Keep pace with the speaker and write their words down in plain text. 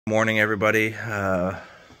Morning, everybody. I'm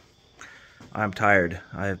tired.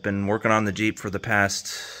 I've been working on the Jeep for the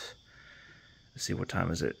past, let's see, what time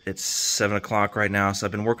is it? It's 7 o'clock right now, so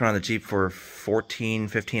I've been working on the Jeep for 15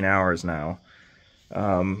 hours now.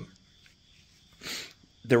 The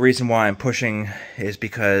reason why I'm pushing is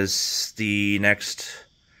because the next,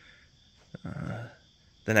 I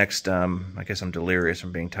guess I'm delirious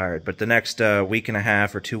from being tired, but the next week and a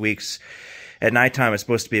half or 2 weeks, at nighttime it's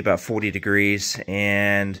supposed to be about 40 degrees,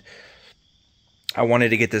 and I wanted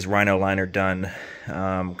to get this Rhino liner done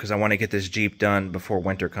because I want to get this Jeep done before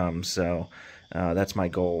winter comes. So that's my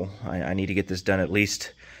goal. I need to get this done at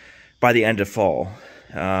least by the end of fall.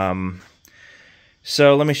 So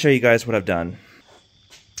let me show you guys what I've done.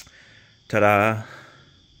 Ta-da!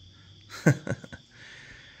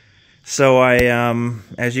 So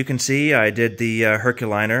as you can see, I did the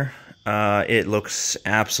Herculiner. It looks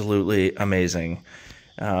absolutely amazing.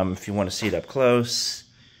 If you want to see it up close,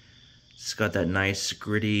 it's got that nice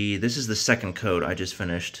gritty, this is the second coat I just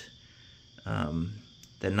finished.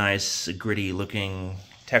 That nice gritty looking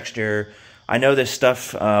texture. I know this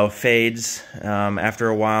stuff fades after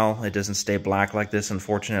a while. It doesn't stay black like this,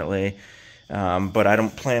 unfortunately. But I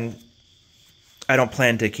don't plan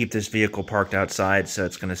to keep this vehicle parked outside, so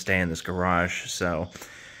it's going to stay in this garage. So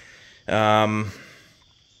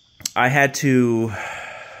I had to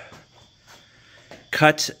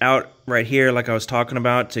cut out right here like I was talking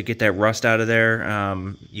about to get that rust out of there.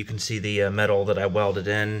 You can see the metal that I welded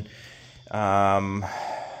in.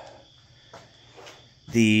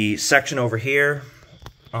 The section over here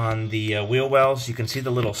on the wheel wells, you can see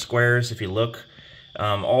the little squares if you look.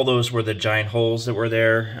 All those were the giant holes that were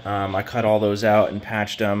there. I cut all those out and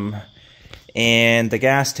patched them. And the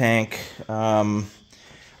gas tank,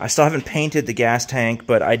 I still haven't painted the gas tank,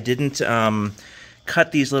 but I didn't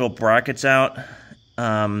cut these little brackets out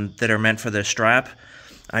that are meant for the strap.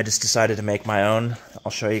 I just decided to make my own.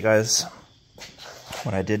 I'll show you guys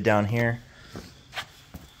what I did down here.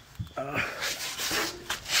 Let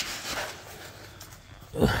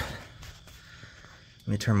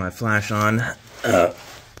me turn my flash on.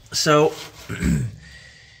 So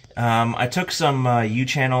I took some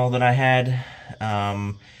U-channel that I had.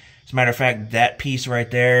 As a matter of fact, that piece right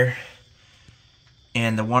there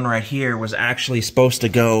and the one right here was actually supposed to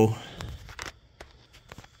go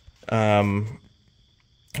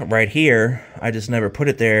right here. I just never put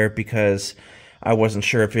it there because I wasn't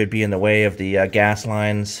sure if it would be in the way of the gas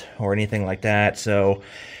lines or anything like that. So,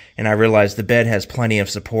 and I realized the bed has plenty of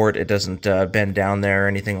support. It doesn't bend down there or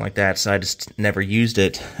anything like that, so I just never used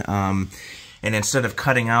it. And instead of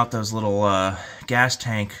cutting out those little gas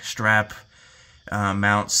tank strap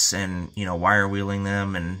mounts and, you know, wire wheeling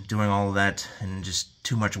them and doing all of that and just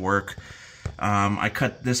too much work, I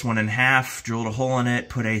cut this one in half, drilled a hole in it,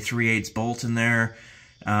 put a 3/8 bolt in there,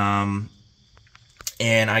 and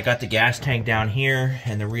I got the gas tank down here.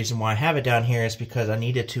 And the reason why I have it down here is because I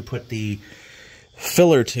needed to put the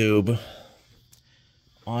filler tube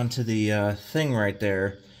onto the thing right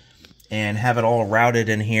there and have it all routed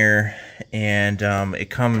in here, and it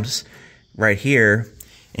comes right here,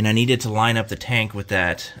 and I needed to line up the tank with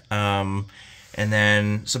that. And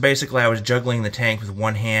then, so basically I was juggling the tank with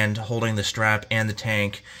one hand, holding the strap and the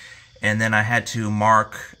tank, and then I had to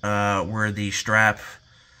mark where the strap,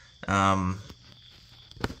 you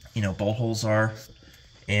know, bolt holes are,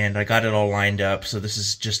 and I got it all lined up. So this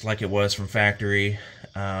is just like it was from factory.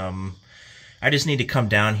 I just need to come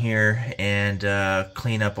down here and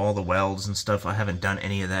clean up all the welds and stuff. I haven't done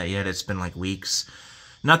any of that yet. It's been like weeks.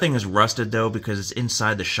 Nothing is rusted though because it's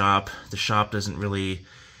inside the shop. The shop doesn't really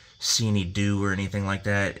see any dew or anything like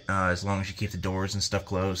that as long as you keep the doors and stuff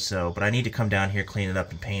closed. So, but I need to come down here, clean it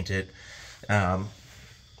up, and paint it. I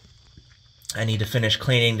need to finish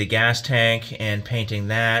cleaning the gas tank and painting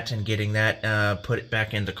that and getting that put it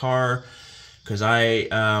back in the car, because I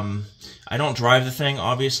don't drive the thing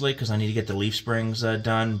obviously because I need to get the leaf springs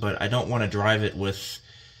done, but I don't want to drive it with,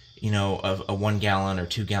 you know, a 1 gallon or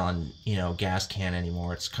 2 gallon, you know, gas can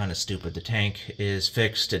anymore. It's kind of stupid. The tank is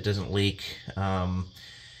fixed, it doesn't leak,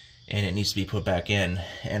 and it needs to be put back in.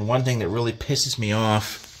 And one thing that really pisses me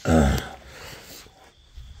off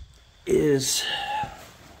is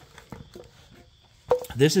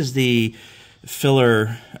this is the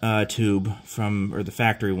filler tube from, or the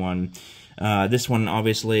factory one. This one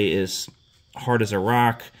obviously is hard as a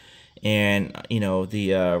rock, and you know,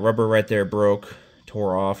 the rubber right there broke,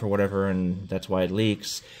 tore off or whatever, and that's why it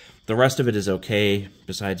leaks. The rest of it is okay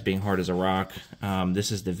besides being hard as a rock. This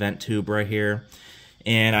is the vent tube right here,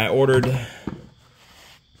 and I ordered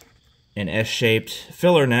an S-shaped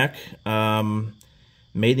filler neck,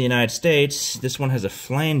 made in the United States. This one has a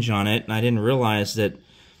flange on it, and I didn't realize that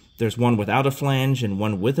there's one without a flange and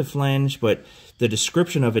one with a flange, but the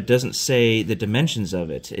description of it doesn't say the dimensions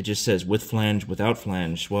of it. It just says with flange, without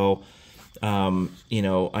flange. Well, you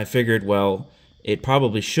know, I figured, well, it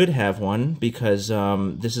probably should have one because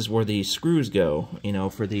this is where the screws go, you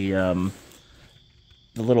know, for the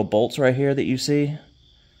little bolts right here that you see.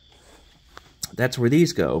 That's where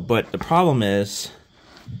these go. But the problem is,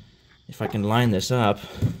 if I can line this up,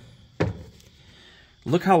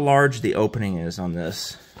 look how large the opening is on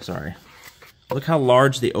this. Sorry. Look how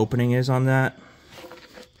large the opening is on that.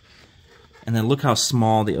 And then look how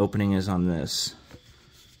small the opening is on this.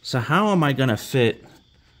 So how am I going to fit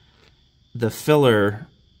the filler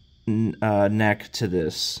neck to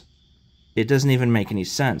this? It doesn't even make any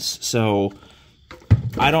sense. So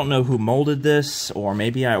I don't know who molded this, or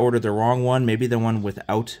maybe I ordered the wrong one. Maybe the one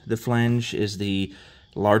without the flange is the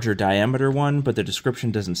larger diameter one, but the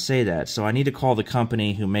description doesn't say that. So I need to call the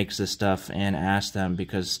company who makes this stuff and ask them,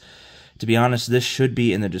 because to be honest, this should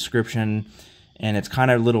be in the description, and it's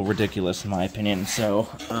kind of a little ridiculous in my opinion. So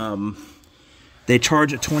they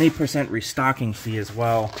charge a 20% restocking fee as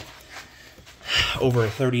well, over a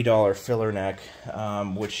 $30 filler neck,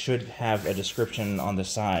 which should have a description on the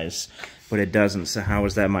size, but it doesn't. So how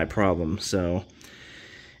is that my problem? So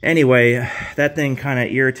anyway, that thing kind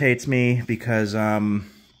of irritates me because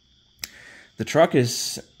the truck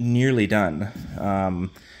is nearly done.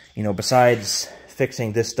 You know, besides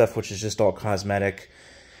fixing this stuff, which is just all cosmetic,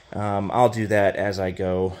 I'll do that as I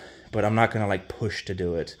go, but I'm not going to like push to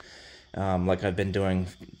do it like I've been doing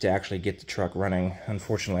to actually get the truck running.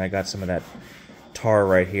 Unfortunately, I got some of that tar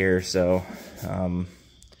right here, so I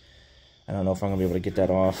don't know if I'm going to be able to get that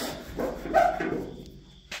off.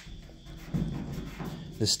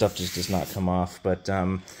 This stuff just does not come off, but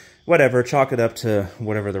whatever, chalk it up to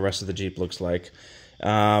whatever the rest of the Jeep looks like.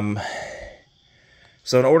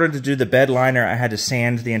 So in order to do the bed liner, I had to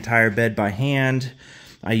sand the entire bed by hand.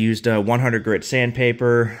 I used 100 grit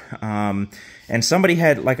sandpaper, and somebody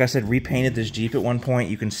had, like I said, repainted this Jeep at one point.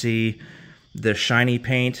 You can see the shiny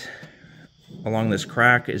paint along this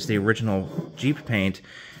crack is the original Jeep paint,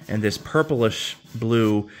 and this purplish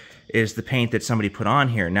blue is the paint that somebody put on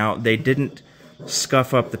here. Now, they didn't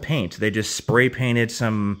scuff up the paint. They just spray painted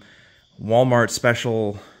some Walmart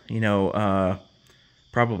special, you know,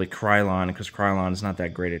 probably Krylon, because Krylon is not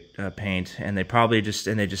that great at paint, and they probably just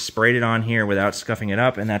sprayed it on here without scuffing it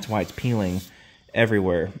up, and that's why it's peeling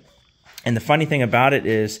everywhere. And the funny thing about it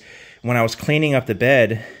is, when I was cleaning up the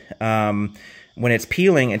bed, when it's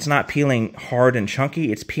peeling, it's not peeling hard and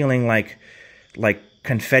chunky. It's peeling like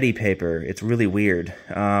confetti paper. It's really weird.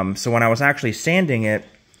 So when I was actually sanding it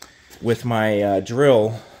with my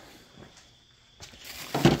drill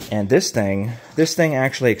and this thing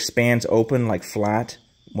actually expands open like flat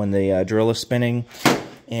when the drill is spinning.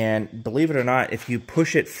 And believe it or not, if you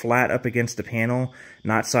push it flat up against the panel,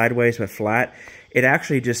 not sideways but flat, it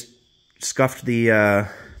actually just scuffed the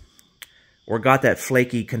or got that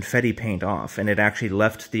flaky confetti paint off, and it actually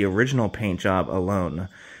left the original paint job alone.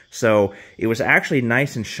 So it was actually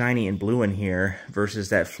nice and shiny and blue in here versus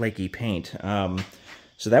that flaky paint.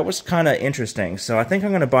 So that was kind of interesting. So I think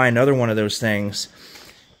I'm going to buy another one of those things,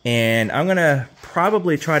 and I'm going to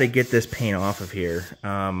probably try to get this paint off of here.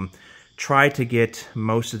 Try to get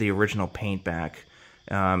most of the original paint back,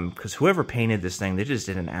 because whoever painted this thing, they just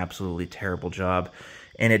did an absolutely terrible job.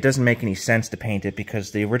 And it doesn't make any sense to paint it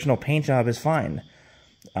because the original paint job is fine.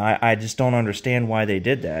 I just don't understand why they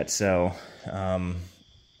did that. So,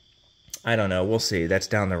 I don't know. We'll see. That's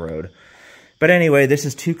down the road. But anyway, this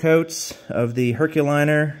is 2 coats of the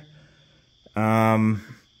Herculiner. The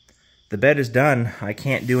bed is done. I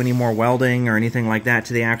can't do any more welding or anything like that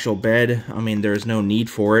to the actual bed. I mean, there's no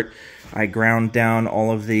need for it. I ground down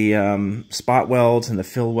all of the spot welds and the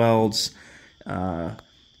fill welds.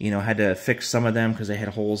 You know, had to fix some of them because they had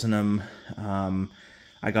holes in them.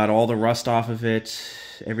 I got all the rust off of it.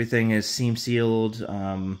 Everything is seam sealed.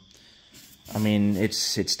 I mean,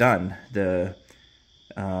 it's done. The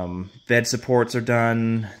bed supports are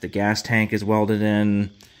done. The gas tank is welded in.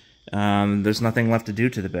 There's nothing left to do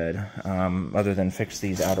to the bed other than fix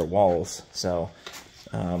these outer walls. So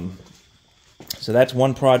that's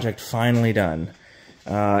one project finally done.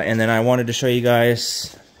 And then I wanted to show you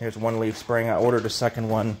guys. Here's one leaf spring. I ordered a second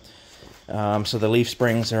one. So the leaf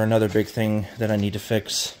springs are another big thing that I need to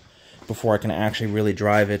fix before I can actually really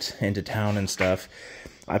drive it into town and stuff.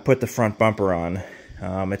 I put the front bumper on.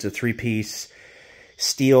 It's a 3-piece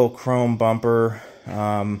steel chrome bumper.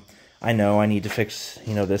 I know I need to fix,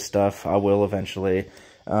 you know, this stuff. I will eventually.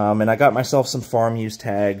 And I got myself some farm use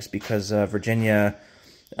tags because Virginia,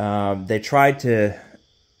 they tried to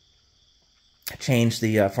changed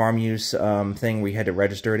the farm use thing. We had to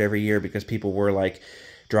register it every year because people were like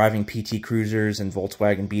driving PT Cruisers and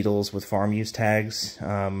Volkswagen Beetles with farm use tags.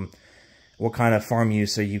 What kind of farm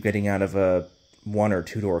use are you getting out of a 1 or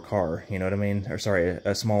 2 door car? You know what I mean? Or sorry,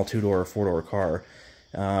 a small 2-door or 4-door car.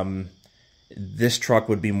 This truck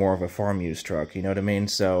would be more of a farm use truck. You know what I mean?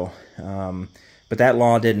 So, but that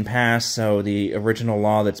law didn't pass. So the original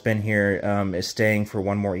law that's been here is staying for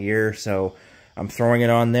 1 more year. So I'm throwing it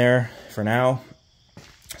on there for now.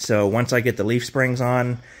 So once I get the leaf springs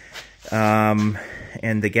on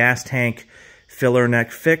and the gas tank filler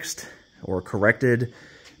neck fixed or corrected,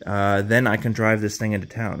 then I can drive this thing into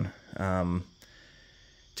town.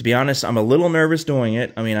 To be honest, I'm a little nervous doing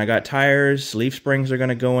it. I mean, I got tires, leaf springs are going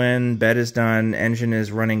to go in, bed is done, engine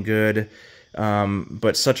is running good.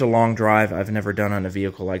 But such a long drive I've never done on a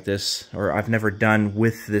vehicle like this, or I've never done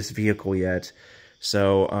with this vehicle yet.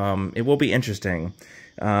 So it will be interesting.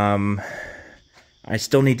 I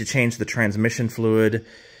still need to change the transmission fluid.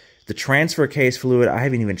 The transfer case fluid, I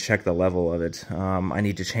haven't even checked the level of it. I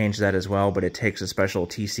need to change that as well, but it takes a special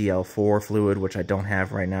TCL4 fluid, which I don't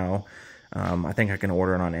have right now. I think I can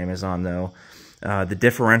order it on Amazon, though. The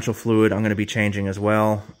differential fluid I'm going to be changing as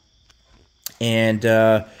well. And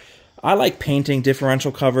I like painting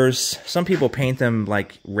differential covers. Some people paint them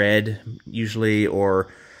like red, usually, or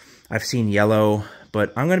I've seen yellow.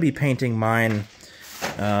 But I'm going to be painting mine...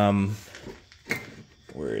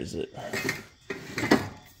 where is it?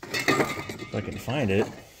 If I can find it.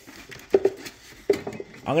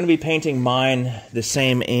 I'm going to be painting mine the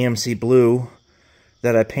same AMC blue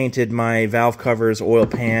that I painted my valve covers, oil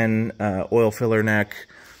pan, oil filler neck,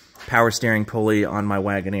 power steering pulley on my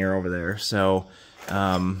Wagoneer over there. So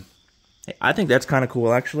I think that's kind of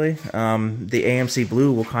cool, actually. The AMC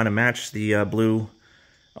blue will kind of match the blue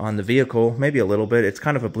on the vehicle, maybe a little bit. It's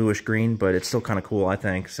kind of a bluish green, but it's still kind of cool, I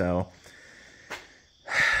think. So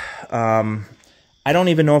I don't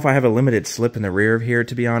even know if I have a limited slip in the rear of here,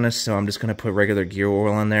 to be honest, so I'm just going to put regular gear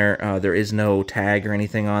oil on there. There is no tag or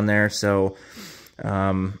anything on there, so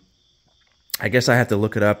I guess I have to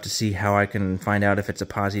look it up to see how I can find out if it's a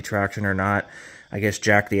posi traction or not. I guess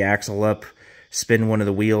jack the axle up, spin one of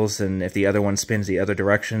the wheels, and if the other one spins the other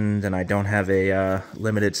direction, then I don't have a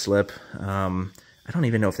limited slip. I don't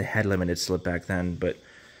even know if they had limited slip back then, but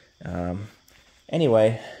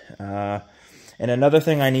anyway. And another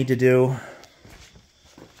thing I need to do,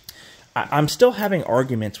 I'm still having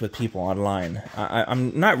arguments with people online.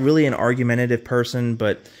 I'm not really an argumentative person,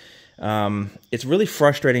 but it's really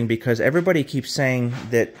frustrating because everybody keeps saying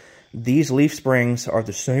that these leaf springs are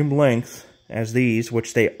the same length as these,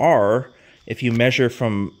 which they are if you measure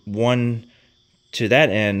from one to that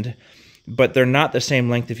end, but they're not the same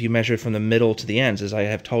length if you measure from the middle to the ends, as I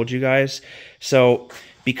have told you guys. So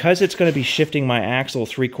because it's going to be shifting my axle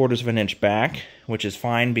 3/4 of an inch back, which is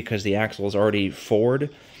fine because the axle is already forward,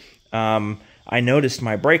 I noticed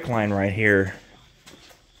my brake line right here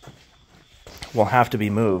will have to be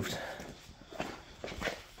moved.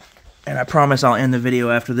 And I promise I'll end the video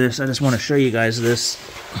after this. I just want to show you guys this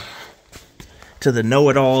to the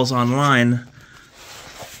know-it-alls online.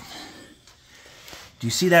 Do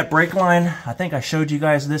you see that brake line? I think I showed you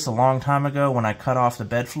guys this a long time ago when I cut off the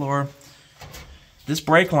bed floor. This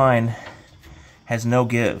brake line has no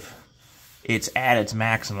give. It's at its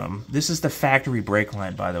maximum. This is the factory brake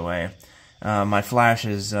line, by the way. My flash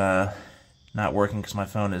is not working because my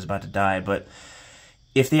phone is about to die, but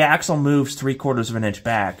if the axle moves 3/4 of an inch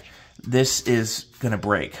back, this is going to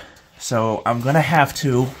break. So I'm going to have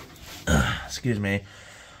to, excuse me,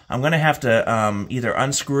 I'm going to have to either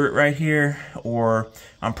unscrew it right here, or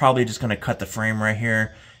I'm probably just going to cut the frame right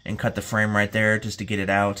here and cut the frame right there just to get it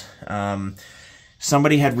out.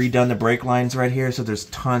 Somebody had redone the brake lines right here, so there's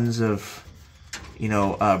tons of, you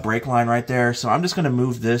know, brake line right there. So I'm just going to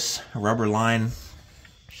move this rubber line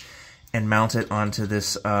and mount it onto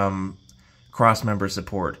this cross member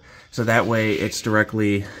support. So that way it's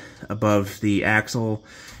directly above the axle,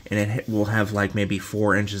 and it will have like maybe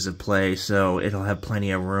 4 inches of play, so it'll have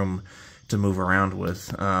plenty of room to move around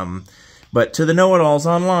with. But to the know-it-alls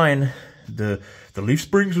online, the leaf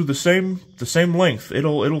springs are the same length.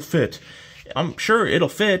 It'll fit. I'm sure it'll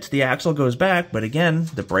fit. The axle goes back, but again,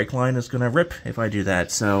 the brake line is gonna rip if I do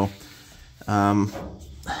that. So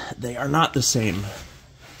they are not the same.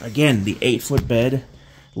 Again, the 8-foot bed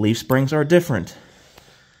leaf springs are different.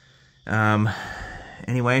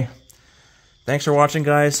 Anyway, thanks for watching,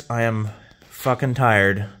 guys. I am fucking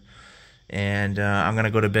tired, and I'm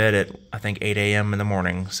gonna go to bed at, I think, 8 a.m. in the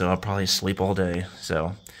morning, so I'll probably sleep all day.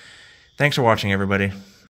 So thanks for watching, everybody.